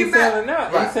can't be mad. Selling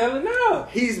out. Right. He's selling out.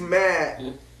 He's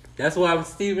mad. That's why I'm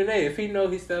Stephen A. If he know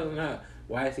he's selling out,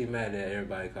 why is he mad that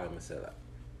everybody call him a sellout?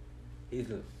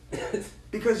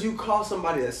 Because you call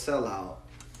somebody a sellout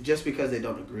just because they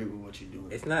don't agree with what you're doing.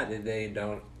 It's not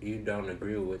that you don't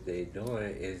agree with what they're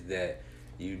doing. It's that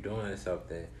you doing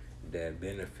something that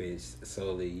benefits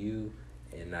solely you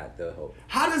and not the whole.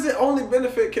 How does it only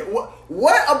benefit?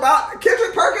 What about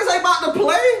Kendrick Perkins ain't about to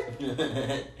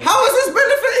play? How does this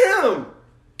benefit him?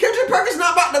 Kendrick Perkins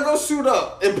not about to go suit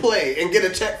up and play and get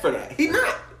a check for that. He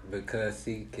not. Because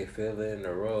he can fill in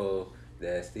the role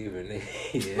that Stephen A.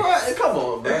 Bro, come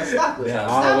on, bro. Stop it. Yeah,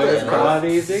 Stop it, bro. all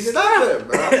these niggas. Stop it,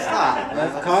 bro. Stop.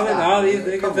 Let's calling all these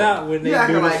niggas out when they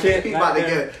do the shit. You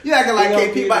acting like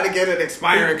KP about to get an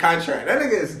expiring contract. That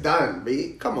nigga is done,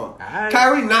 B. Come on.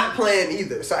 Kyrie not playing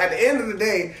either. So at the end of the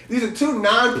day, these are two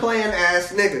non-playing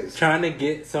ass niggas. Trying to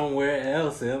get somewhere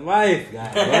else in life,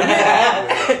 guys.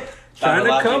 Trying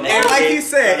to come. And like he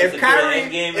said, if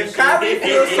Kyrie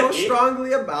feels so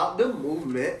strongly about the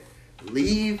movement,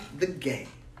 leave the game.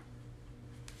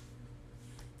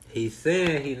 He's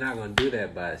saying he's not going to do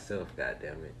that by himself,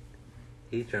 goddammit.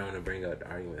 He's trying to bring up the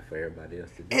argument for everybody else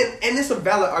to do. And it's a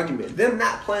valid argument. Them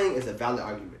not playing is a valid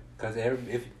argument. Because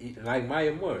if like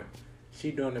Maya Moore, she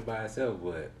doing it by herself,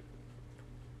 but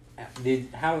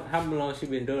how long she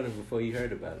been doing it before you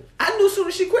heard about it? I knew as soon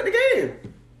as she quit the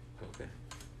game. Okay.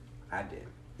 I did.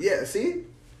 Yeah, see?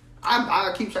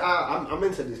 I'm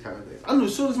into these kind of things. I knew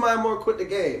as soon as Maya Moore quit the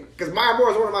game. Because Maya Moore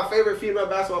is one of my favorite female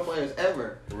basketball players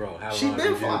ever. Bro, how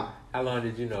long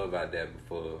did you know about that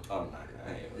before? Oh, I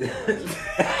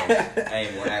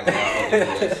ain't gonna act like I fucking do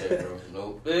that shit, bro.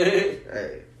 Nope.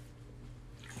 Hey.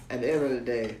 At the end of the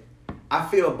day, I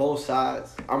feel both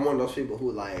sides. I'm one of those people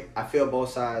who I feel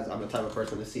both sides. I'm the type of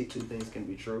person to see two things can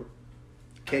be true.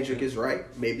 Kendrick is right.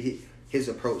 Maybe his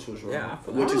approach was wrong. Yeah,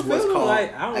 which is what's called.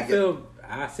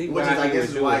 I see why I guess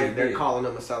is why they're calling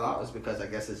him a sellout, is because I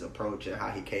guess his approach and how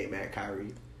he came at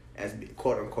Kyrie as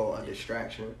quote unquote a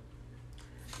distraction.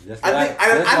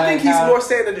 I think he's more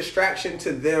saying a distraction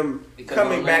to them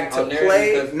coming back to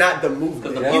play, not the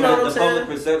movement. You know what I'm saying? The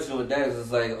public perception with that is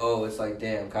it's like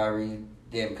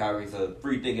Kyrie's a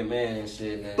free thinking man and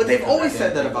shit. But they've always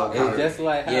said that about Kyrie. It's just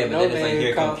like how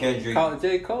here comes Kendrick. Called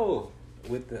J. Cole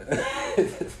with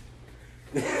the.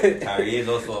 Kyrie is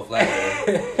also a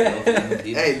flatterer.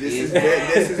 Hey, this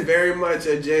is very much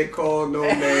a J. Cole no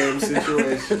name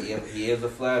situation. He is a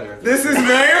flatterer. This is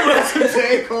very much a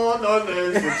J. Cole no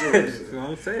name situation. That's what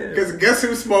I'm saying. Because guess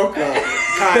who spoke up?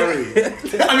 Kyrie.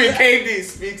 KD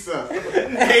speaks up.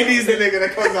 KD's the nigga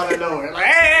that comes out of nowhere. Like,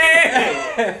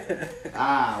 hey!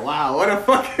 Wow. What a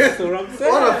fucking. That's what I'm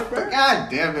saying. God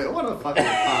damn it. What a fucking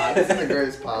pod. This is the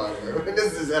greatest pod ever.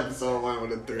 This is episode 1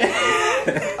 with the 3. I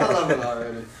love it already.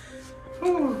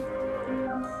 Whew.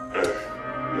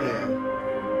 Man.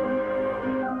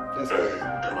 That's crazy.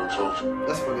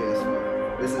 That's funny as fuck.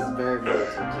 This is very much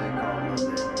a J. Cole.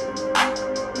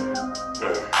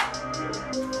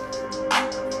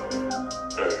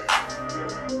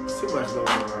 Too much going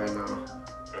on right now.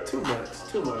 Too much.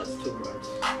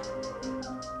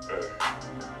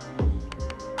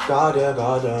 Goddamn.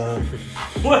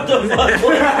 What the fuck?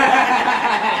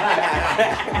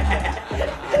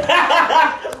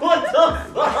 What the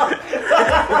fuck?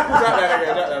 Drop that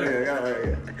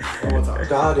again. One more time.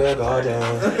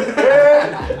 Goddamn.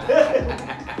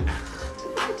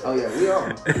 Oh yeah, we are.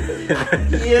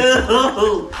 Yo,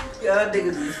 y'all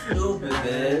niggas is stupid,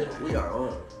 man. We are on.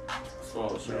 What's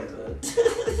wrong with you,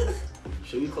 man?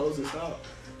 Should we close this out?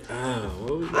 I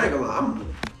ain't gonna lie,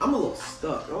 I'm a little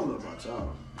stuck. I don't know about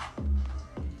y'all.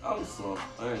 I'm stuck.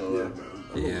 I ain't gonna lie, man.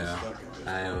 Yeah,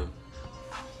 I am.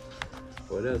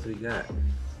 What else we got?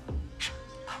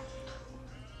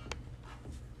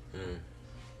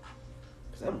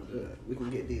 Cause I'm good. We can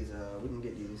get these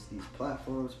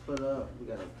platforms put up. We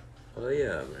gotta. Oh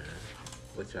yeah, man.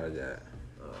 What y'all got?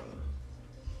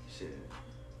 Shit.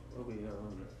 What we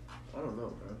on? I don't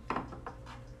know, man.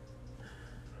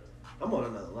 I'm on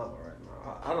another level right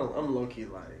now. I'm low key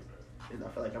and I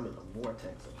feel like I'm in a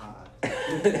vortex of high.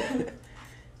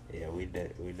 Yeah, we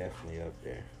definitely up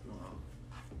there.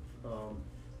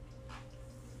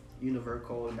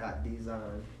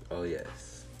 Univercode.design. Oh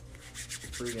yes.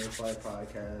 Pre-game flight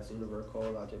podcast.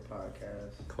 Univercode Logic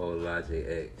podcast. Cole Logic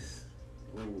X.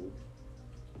 Ooh.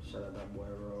 Shout out that boy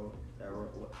Ro. That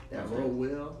Ro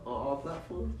Will on all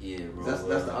platforms. Yeah, Ro.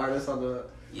 That's the artist on the.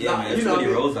 Yeah, man. There's too many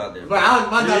rows out there. But I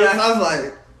was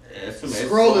like. Yeah,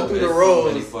 scrolling through the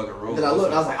rows. So then I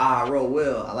looked, I was like, Ro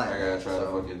Will. I like that. I gotta try to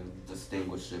fucking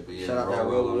distinguish it. But yeah, shout out that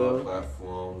Ro Will on all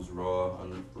platforms.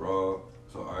 Raw.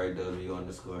 So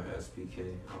RAW_SPK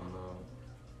on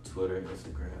Twitter,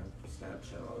 Instagram,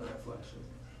 Snapchat, all that flash shit.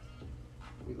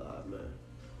 We live, man.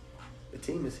 The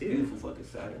team is here. Beautiful fucking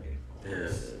Saturday.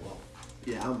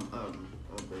 Yeah, I'm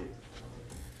great.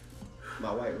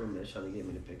 My white roommate's trying to get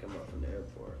me to pick him up from the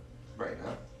airport. Right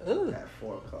now? At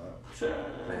 4 o'clock.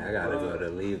 Man, I gotta go to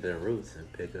Leave the Roots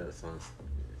and pick up some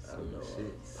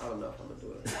shit. I don't know if I'm gonna do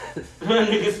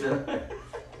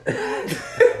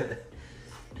it.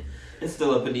 It's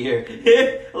still up in the air.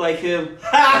 Like him.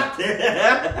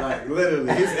 Like,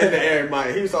 literally, he's in the air,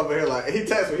 Mike. He was over here like, he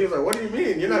texted me, he was like, what do you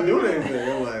mean? You're not doing anything.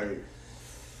 I'm like,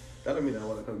 That don't mean I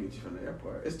want to come get you from the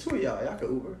airport. It's 2 of y'all. Y'all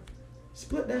can Uber.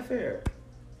 Split that fare.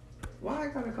 Why I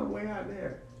gotta come way out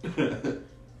there?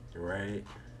 Right.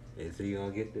 Is he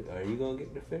gonna get the? Are you gonna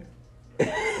get the fare?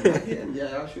 Yeah,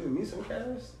 y'all shooting me some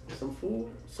cash, some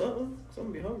food, something.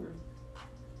 Something be hungry.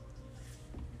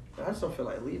 I just don't feel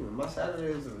like leaving. My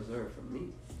Saturdays are reserved for me.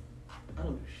 I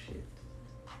don't do shit.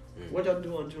 What y'all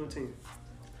do on Juneteenth?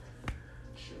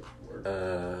 Shit, work.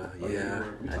 Yeah,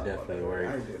 I definitely work.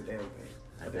 I didn't do a damn thing.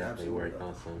 I definitely worked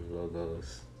on some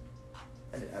logos.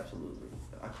 I did absolutely.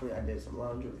 I did some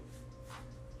laundry.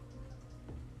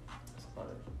 That's about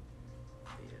it.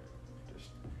 Yeah.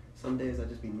 Some days I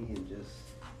just be needing just.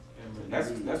 That's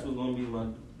what's gonna be my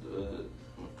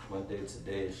day to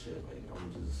day shit. Like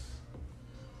I'm just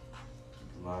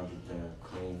laundry done,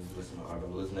 clean, listen to art,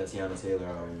 listen to Tiana Taylor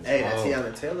album. Hey, that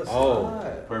Tiana Taylor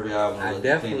slide. Perfect album. I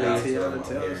definitely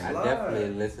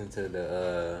listened to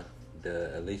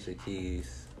the Alicia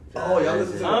Keys. Oh, y'all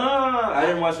listen to that? I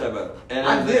didn't watch that battle. And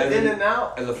I did in and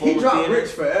out. He dropped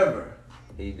Rich Forever.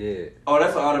 He did. Oh,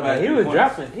 that's an automatic. He was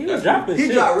dropping. He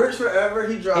dropped Rich Forever.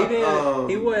 He dropped.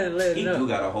 He wasn't letting up. He do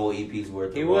got a whole EP's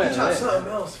worth. He wasn't. He dropped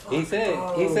something else. He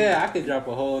said I could drop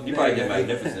a whole. You probably get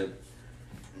Magnificent.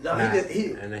 No, he did.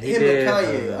 Him and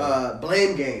Kanye.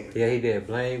 Blame Game. Yeah, he did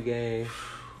Blame Game.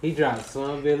 He dropped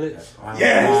Slum Village.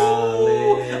 Yes.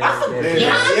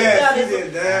 Yes, he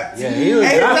did that. Yeah, he was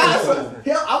dropping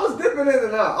something. I was dipping in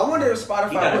and out. I wonder if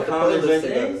Spotify put the playlist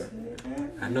together.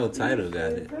 I know Tidal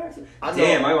got it. I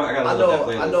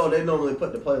know they normally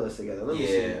put the playlist together. Let me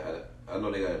see. I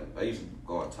know they got it. I used to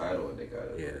go on Tidal and they got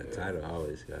it. Yeah, Tidal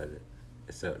always got it.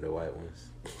 Except the white ones.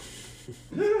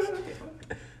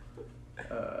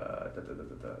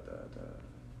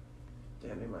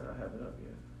 Damn, they might not have it up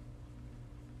yet.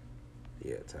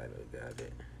 Yeah, Tidal got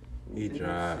it. He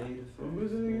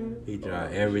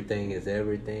dropped Everything Is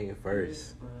Everything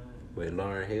first with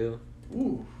Lauryn Hill.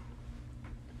 Ooh.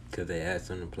 Cause they asked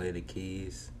him to play the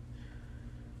keys.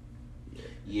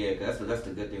 Yeah, that's the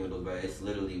good thing with those guys. It's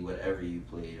literally whatever you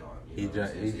play it on. He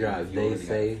dropped They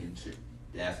Say.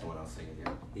 That's the one I was singing.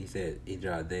 Yeah. He said he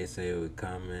dropped They Say It Was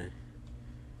Coming.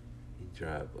 He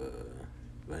dropped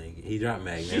he dropped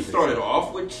Magnificent. She started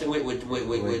off with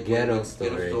Ghetto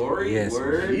Story. Yes,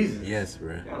 Word. Yes,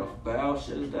 bro. What kind of foul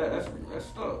shit is that? That's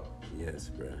stuff. Yes,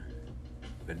 bro.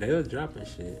 But they was dropping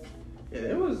shit. Yeah,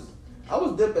 it was. I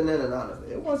was dipping in and out of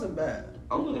it. It wasn't bad.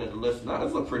 I'm looking at the list now.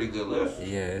 That's a pretty good list.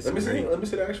 Yeah, it's Let me great.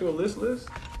 see the actual list. I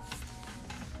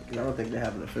don't think they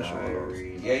have an official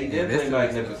one. Yeah, he did play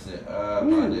Magnificent. My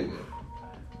nigga.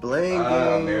 Blame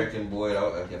Game. American Boy.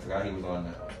 I forgot he was on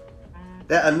that.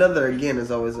 That Another Again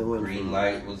is always a win. Green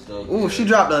Light was so good. Ooh, she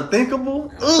dropped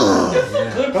Unthinkable. Yeah,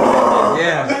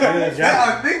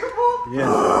 that Unthinkable.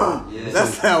 Yeah,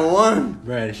 that's that one.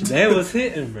 Bro, they was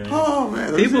hitting, bro. Oh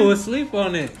man, people would sleep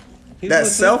on it.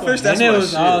 That's Selfish. That's and it my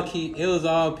was shit. all key. It was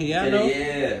all piano.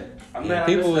 Yeah.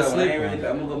 People would sleep on it.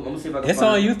 I'm gonna see if I can it's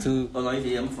find on it. YouTube. Oh no,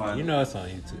 yeah, I'm fine. You know it's on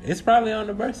YouTube. It's probably on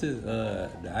the Versus. The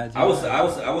IG. I was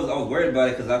worried about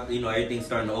it because everything's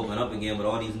starting to open up again, but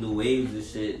all these new waves and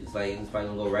shit, it's like it's probably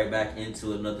gonna go right back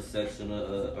into another section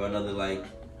or another like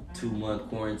 2-month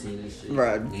quarantine and shit.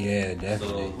 Right. Yeah,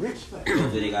 definitely. So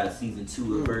they got a season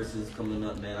 2 of Versus coming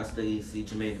up, man. I still need to see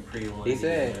Jermaine Dupri on.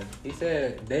 He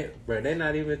said they're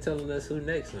not even telling us who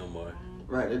next no more.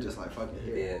 Right, they're just like fucking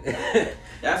here. Yeah.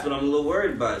 That's what I'm a little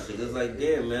worried about. Shit, it's like,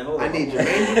 damn, man. Hold on. I need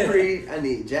Jermaine Dupri. I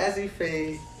need Jazzy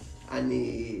Faye. I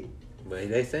need. But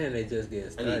they saying they just getting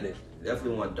started.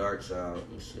 Definitely want Dark Child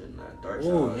and shit. Not Dark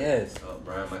Ooh, Child. yes.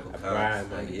 Brian Michael Cox. Brian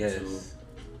Michael, yes.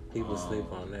 People sleep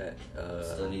on that.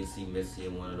 Still need to see Missy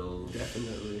in one of those.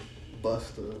 Definitely.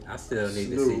 Buster. I still need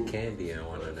to see Candy in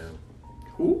one of them.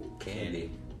 Who? Candy.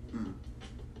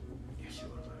 Yeah, she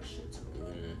wrote a lot of shit too.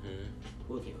 Mm-hmm.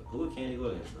 Who would Candy go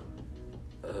against them?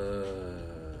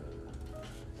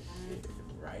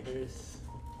 Writers.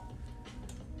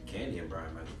 Candy and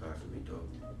Brian Michael Cox would be dope.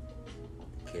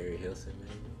 Carrie Hilson,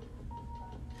 maybe.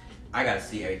 I gotta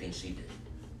see everything she did.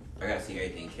 I gotta see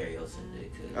everything Carrie Hilson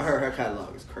did. Cause I heard her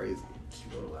catalog is crazy. She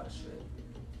wrote a lot of shit.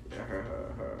 I heard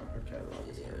her catalog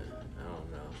is crazy. I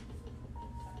don't know.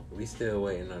 We still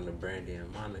waiting on the Brandy and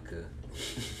Monica.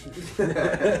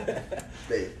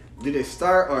 Do they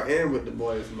start or end with the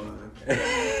boys' mind?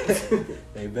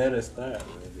 They better start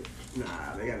with it.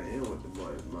 Nah, they gotta end with the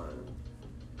boys' mind.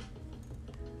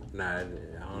 Nah, I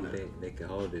don't think they can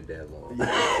hold it that long.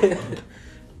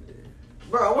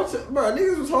 Bro,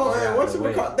 niggas was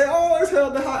holding. They always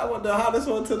held the hottest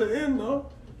one to the end, though.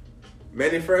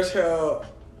 Manny Fresh held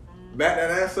Back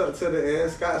That Ass Up to the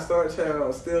end. Scott Storch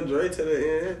held Still Dre to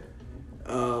the end.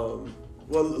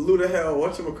 Well, Luda Hell,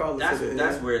 whatchamacallit.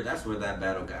 That's where that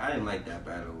battle got. I didn't like that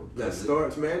battle. That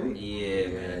Storage Manny? Yeah,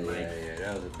 man. Yeah,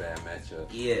 that was a bad matchup.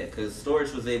 Yeah, because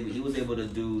Storage was able to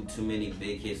do too many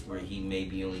big hits where he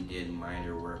maybe only did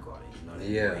minor work on it. You know what I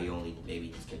mean? Where he only maybe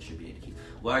just contributed keys.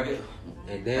 Well, I guess.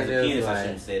 And then as a pianist, I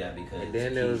shouldn't say that because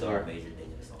keys are a major thing.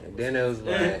 And then it was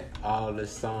like all the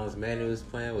songs Manny was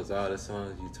playing was all the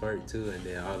songs you twerk to, and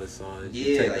then all the songs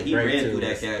you take a break to. Yeah, like he ran through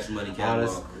that Cash Money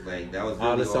catalog. Like that was really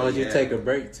all the songs you take a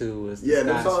break to was the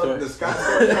Scott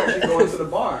Storch actually going to the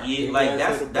bar. Yeah, like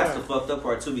that's the fucked up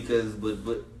part too because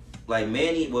but like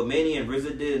what Manny and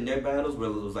RZA did in their battles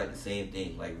was like the same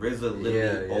thing. Like RZA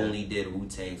literally only did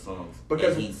Wu-Tang songs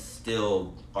because he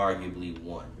still arguably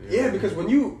won. Yeah, because when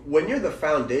you're the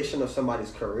foundation of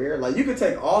somebody's career, like you could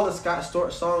take all the Scott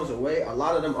Storch songs away, a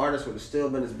lot of them artists would have still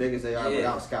been as big as they are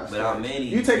without Scott Storch. Without Manny,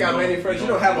 you take out Manny first, you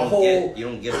don't have a whole. You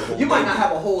don't get a whole. You might not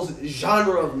have a whole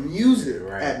genre of music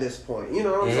at this point. You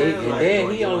know what I'm saying? And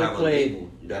then he only played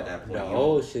the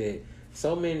old shit.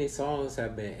 So many songs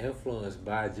have been influenced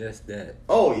by just that.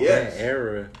 Oh yes, that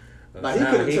era. Like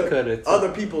he could have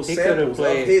other people's samples of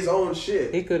his own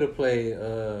shit. He could have played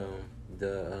the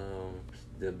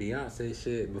Beyonce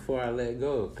shit Before I Let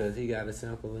Go because he got a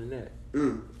sample in that.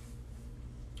 Damn,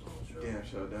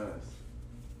 sure does.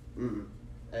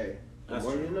 Hey, the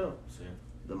more you know.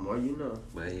 The more you know.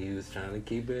 But he was trying to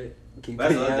keep it.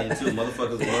 That's the other thing too.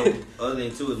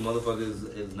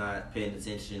 Motherfuckers is not paying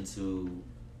attention to.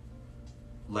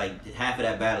 Like half of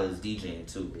that battle is DJing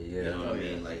too. Yeah, you know what I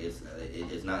mean? Like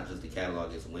it's not just the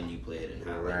catalog; it's when you play it and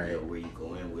how like where you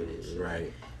go in with it.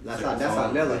 Right. That's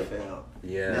how Nelly felt.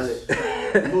 Yeah.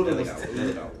 Luda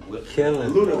was killing.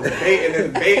 Luda was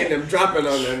baiting them, dropping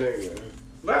on that nigga.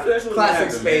 But after that shit was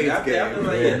classic Spades game.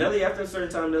 Nelly, after a certain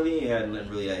time, Nelly ain't had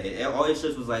nothing really that hit. All his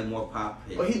shit was like more pop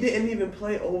hits. But he didn't even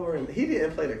play over. He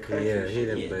didn't play the country. Yeah, he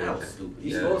didn't play that. Was stupid.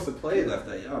 He's supposed to play that.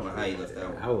 I don't know how he left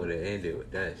that one. I would have ended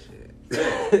with that shit.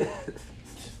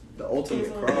 The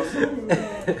ultimate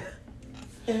crossover.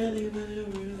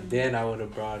 Then I would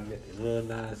have brought Lil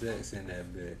Nas X in that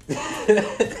bit.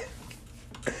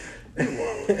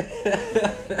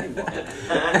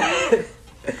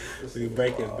 We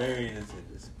breaking barriers in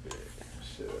this bit.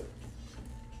 Shit.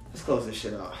 Let's close this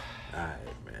shit out. Alright,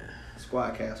 man.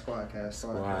 SQUADcast.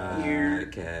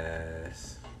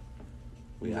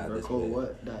 We out this Univercode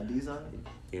what? .design?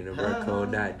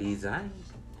 Univercode.design.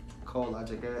 Cole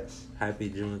Logic Ads. Happy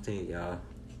Juneteenth, y'all.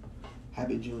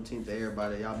 Happy Juneteenth to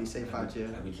everybody. Y'all be safe out here.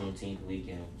 Happy Juneteenth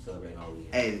weekend. Celebrate all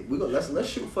weekend. Hey, let's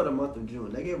shoot for the month of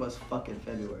June. They gave us fucking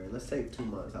February. Let's take 2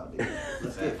 months out there.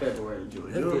 Let's get February and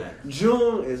June.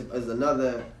 June is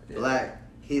another Black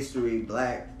history.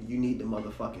 Black, you need to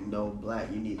motherfucking know. Black,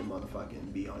 you need to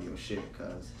motherfucking be on your shit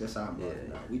because that's our month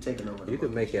now. We taking over the You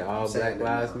can make it all Black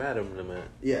Lives Matter, man.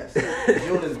 Yes.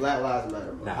 June is Black Lives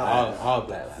Matter. Nah, all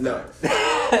Black Lives Matter.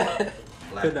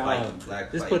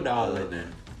 Just put it all in there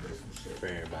for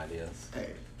everybody else.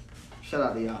 Hey, shout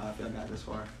out to y'all if y'all got this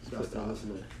far. Y'all still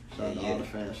listening. Shout out to all the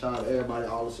fans. Shout out to everybody,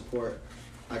 all the support.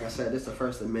 Like I said, this is the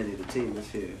first of many. The team is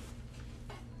here.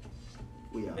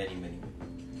 We are. Many.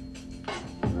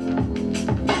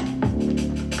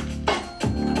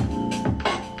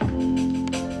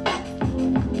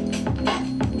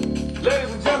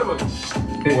 Ladies and gentlemen,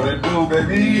 what it do,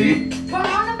 baby?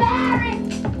 Coronavirus!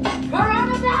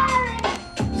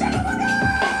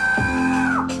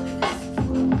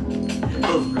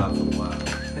 Those drops are wild.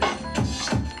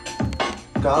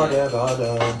 Gotta.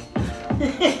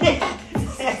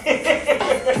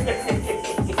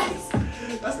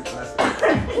 That's a classic.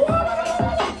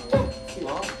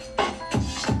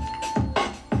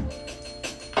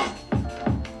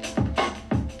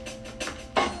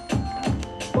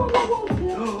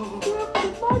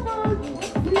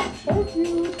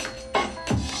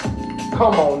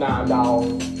 Come on now,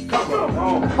 dog.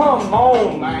 Come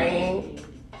on, man.